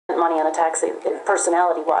money on a taxi.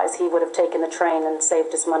 Personality-wise, he would have taken the train and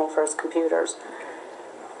saved his money for his computers.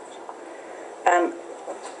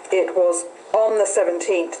 It was on the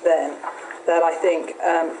 17th then that I think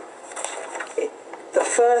the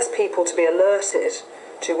first people to be alerted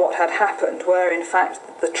to what had happened were in fact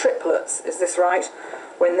the triplets, is this right?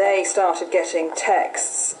 When they started getting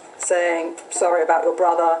texts saying, sorry about your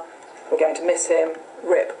brother, we're going to miss him,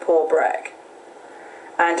 rip poor Breck.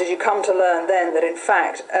 And did you come to learn then that in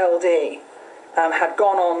fact LD had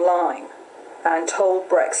gone online and told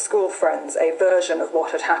Breck's school friends a version of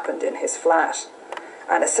what had happened in his flat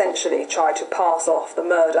and essentially tried to pass off the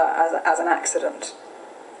murder as an accident?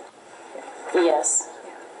 Yes.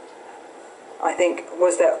 I think,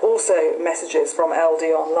 was there also messages from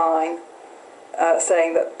LD online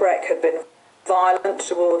saying that Breck had been violent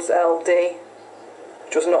towards LD,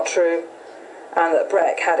 which was not true, and that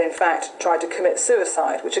Breck had in fact tried to commit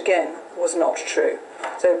suicide, which again was not true.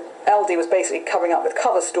 So LD was basically covering up with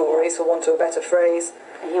cover stories, for want of a better phrase.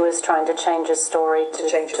 He was trying to change his story. To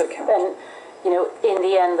change his account. And, you know, in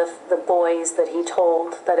the end, the boys that he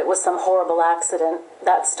told that it was some horrible accident,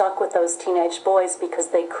 that stuck with those teenage boys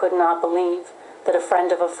because they could not believe that a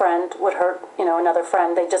friend of a friend would hurt, you know, another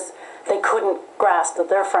friend. They couldn't grasp that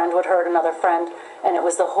their friend would hurt another friend. And it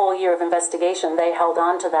was the whole year of investigation. They held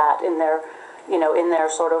on to that in their, you know, in their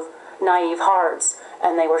sort of naive hearts.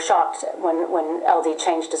 And they were shocked when LD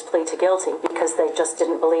changed his plea to guilty because they just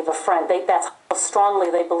didn't believe a friend. That's how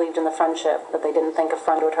strongly they believed in the friendship, that they didn't think a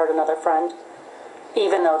friend would hurt another friend,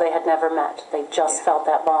 even though they had never met. They just felt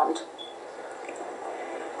that bond.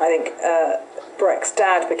 I think Breck's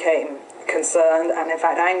dad became concerned and in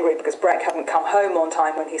fact angry because Breck hadn't come home on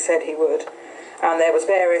time when he said he would. And there was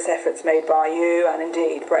various efforts made by you and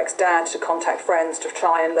indeed Breck's dad to contact friends to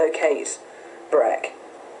try and locate Breck.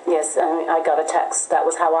 Yes, I got a text. That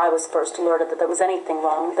was how I was first alerted that there was anything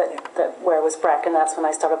wrong, that where was Breck, and that's when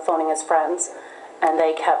I started phoning his friends. And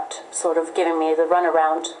they kept sort of giving me the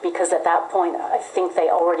runaround because at that point I think they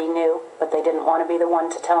already knew, but they didn't want to be the one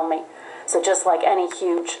to tell me. So just like any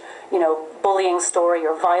huge, you know, bullying story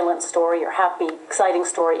or violent story or happy, exciting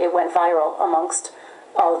story, it went viral amongst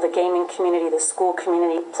all of the gaming community, the school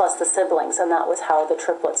community, plus the siblings, and that was how the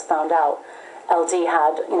triplets found out. LD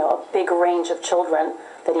had, you know, a big range of children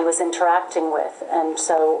that he was interacting with, and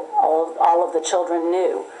so all of the children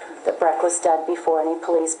knew that Breck was dead before any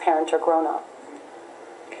police, parent, or grown-up.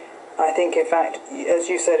 I think, in fact, as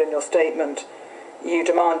you said in your statement, you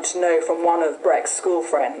demanded to know from one of Breck's school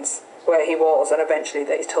friends where he was, and eventually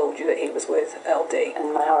they told you that he was with LD.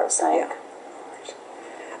 And my heart sank.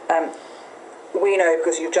 Yeah. We know,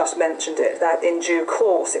 because you just mentioned it, that in due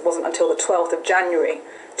course, it wasn't until the 12th of January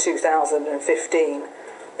 2015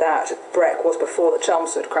 that Breck was before the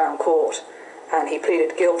Chelmsford Crown Court and he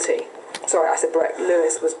pleaded guilty. Sorry, I said Breck.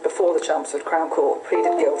 Lewis was before the Chelmsford Crown Court,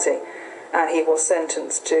 pleaded guilty, and he was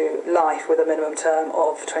sentenced to life with a minimum term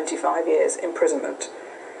of 25 years imprisonment.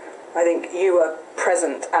 I think you were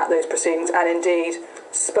present at those proceedings and indeed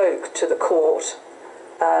spoke to the court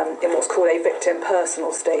in what's called a victim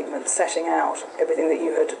personal statement, setting out everything that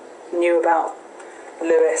you knew about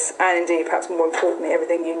Lewis and indeed, perhaps more importantly,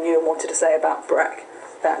 everything you knew and wanted to say about Breck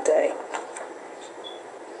that day.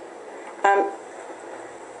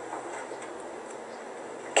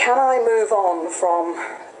 Can I move on from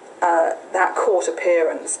that court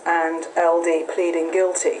appearance and LD pleading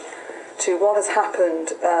guilty to what has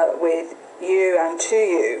happened with you and to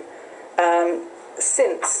you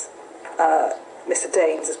since Mr.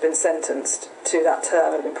 Daines has been sentenced to that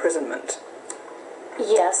term of imprisonment?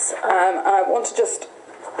 Yes. I want to just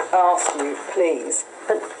ask you, please,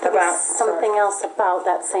 but about something else about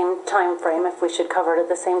that same time frame, if we should cover it at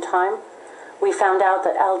the same time. We found out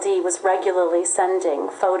that LD was regularly sending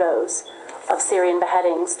photos of Syrian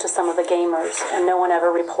beheadings to some of the gamers, and no one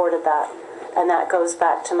ever reported that. And that goes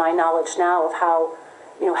back to my knowledge now of how,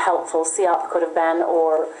 you know, helpful CEOP could have been,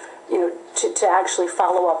 or, you know, to actually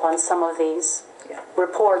follow up on some of these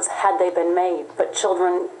reports had they been made. But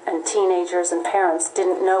children and teenagers and parents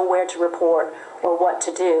didn't know where to report or what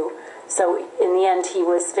to do. So in the end, he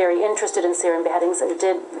was very interested in Syrian beheadings and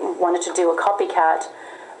wanted to do a copycat,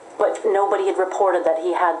 but nobody had reported that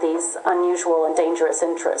he had these unusual and dangerous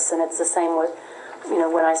interests. And it's the same with, you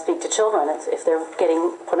know, when I speak to children, if they're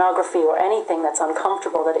getting pornography or anything that's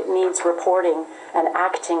uncomfortable, that it needs reporting and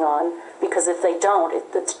acting on, because if they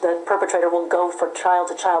don't, the perpetrator will go from child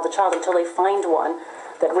to child to child until they find one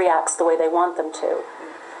that reacts the way they want them to.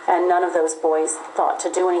 And none of those boys thought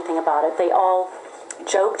to do anything about it. They all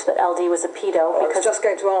joked that LD was a pedo. Well, I was just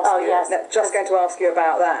going to ask you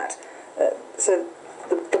about that. So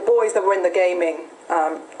the boys that were in the gaming,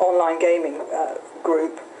 online gaming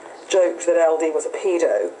group, joked that LD was a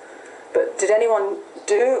pedo, but did anyone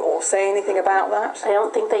do or say anything about that? I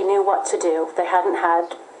don't think they knew what to do. They hadn't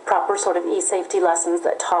had proper sort of e-safety lessons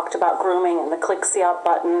that talked about grooming and the click see out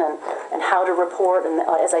button and how to report. And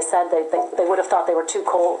as I said, they would have thought they were too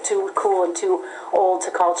cool and too old to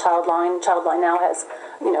call Childline. Childline now has,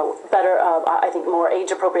 you know, better, I think more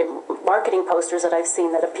age-appropriate marketing posters that I've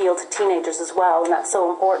seen that appeal to teenagers as well, and that's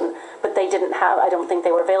so important. But they didn't have, I don't think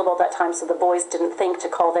they were available at that time, so the boys didn't think to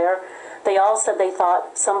call there. They all said they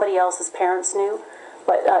thought somebody else's parents knew,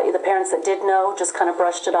 but the parents that did know just kind of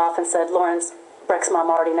brushed it off and said, Lawrence, Breck's mom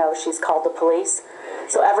already knows, she's called the police.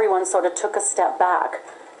 So everyone sort of took a step back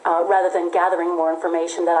rather than gathering more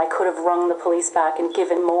information, that I could have rung the police back and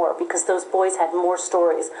given more, because those boys had more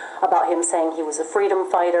stories about him saying he was a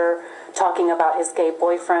freedom fighter, talking about his gay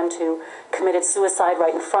boyfriend who committed suicide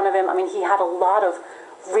right in front of him. I mean, he had a lot of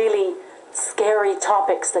really scary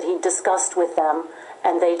topics that he discussed with them,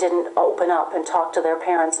 and they didn't open up and talk to their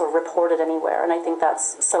parents or report it anywhere. And I think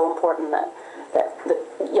that's so important that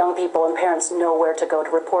young people and parents know where to go to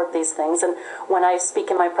report these things. And when I speak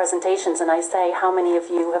in my presentations and I say, how many of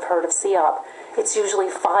you have heard of CEOP? It's usually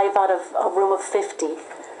 5 out of a room of 50.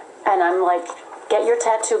 And I'm like, get your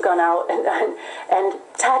tattoo gun out and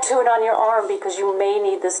tattoo it on your arm, because you may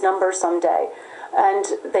need this number someday. And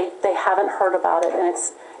they haven't heard about it. And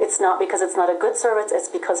it's not because it's not a good service, it's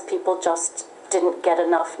because people just didn't get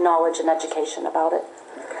enough knowledge and education about it.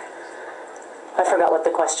 I forgot what the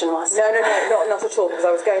question was. No, not at all, because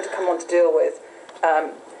I was going to come on to deal with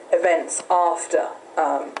events after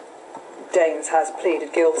Daines has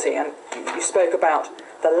pleaded guilty, and you spoke about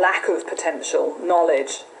the lack of potential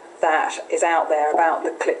knowledge that is out there about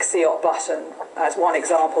the click CEOP button as one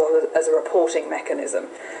example, as a reporting mechanism.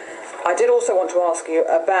 I did also want to ask you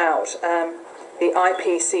about the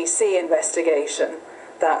IPCC investigation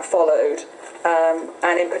that followed,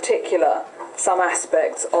 and in particular some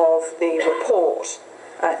aspects of the report,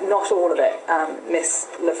 not all of it, Miss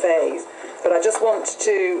Lefebvre, but I just want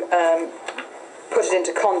to put it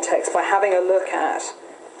into context by having a look at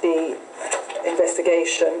the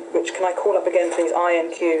investigation, which, can I call up again please,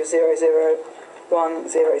 INQ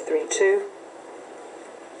 001032,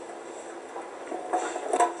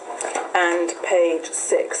 and page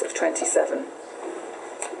 6 of 27.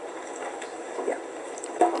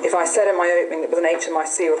 If I said in my opening it was an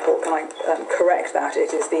HMIC report, can I correct that?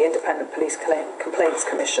 It is the Independent Police Complaints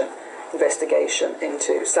Commission investigation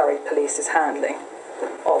into Surrey Police's handling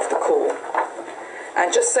of the call.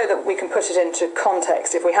 And just so that we can put it into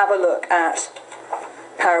context, if we have a look at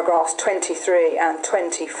paragraphs 23 and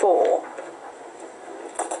 24,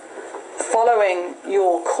 following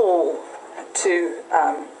your call to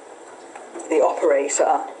the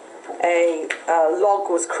operator, a log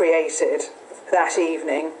was created that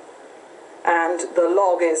evening, and the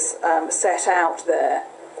log is set out there,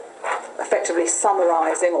 effectively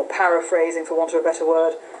summarising or paraphrasing, for want of a better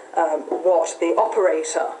word, what the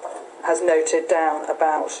operator has noted down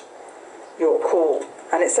about your call.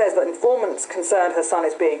 And it says that informants concerned her son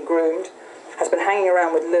is being groomed, has been hanging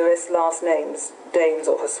around with Lewis, last names Daines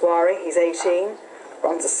or Haswari, he's 18,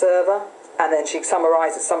 runs a server, and then she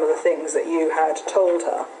summarises some of the things that you had told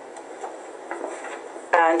her,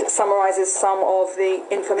 and summarises some of the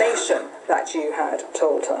information that you had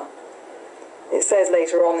told her. It says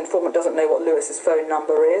later on, the informant doesn't know what Lewis's phone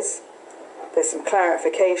number is. There's some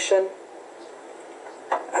clarification.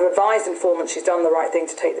 I've advised informant she's done the right thing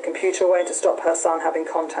to take the computer away and to stop her son having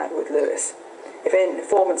contact with Lewis. If an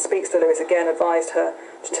informant speaks to Lewis again, advised her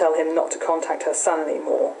to tell him not to contact her son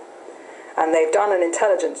anymore. And they've done an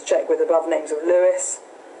intelligence check with above names of Lewis,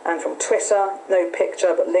 and from Twitter, no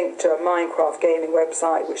picture but linked to a Minecraft gaming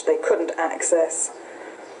website which they couldn't access,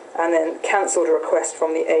 and then cancelled a request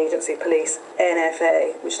from the agency police,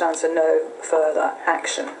 NFA, which stands for no further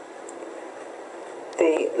action.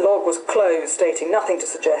 The log was closed, stating nothing to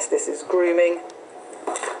suggest this is grooming,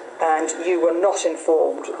 and you were not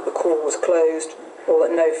informed that the call was closed or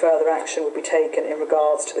that no further action would be taken in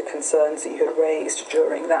regards to the concerns that you had raised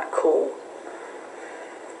during that call.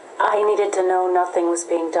 I needed to know nothing was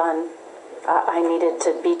being done. I needed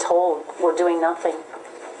to be told we're doing nothing.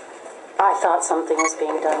 I thought something was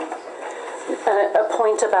being done. A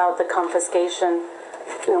point about the confiscation,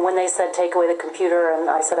 you know, when they said take away the computer and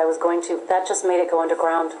I said I was going to, that just made it go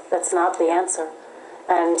underground. That's not the answer.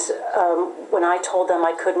 And when I told them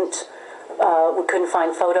I couldn't, we couldn't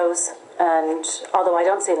find photos, and although I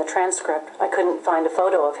don't see in the transcript, I couldn't find a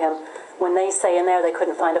photo of him. When they say in there they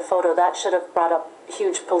couldn't find a photo, that should have brought up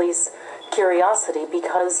huge police curiosity,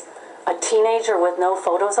 because a teenager with no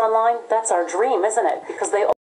photos online, that's our dream, isn't it? Because they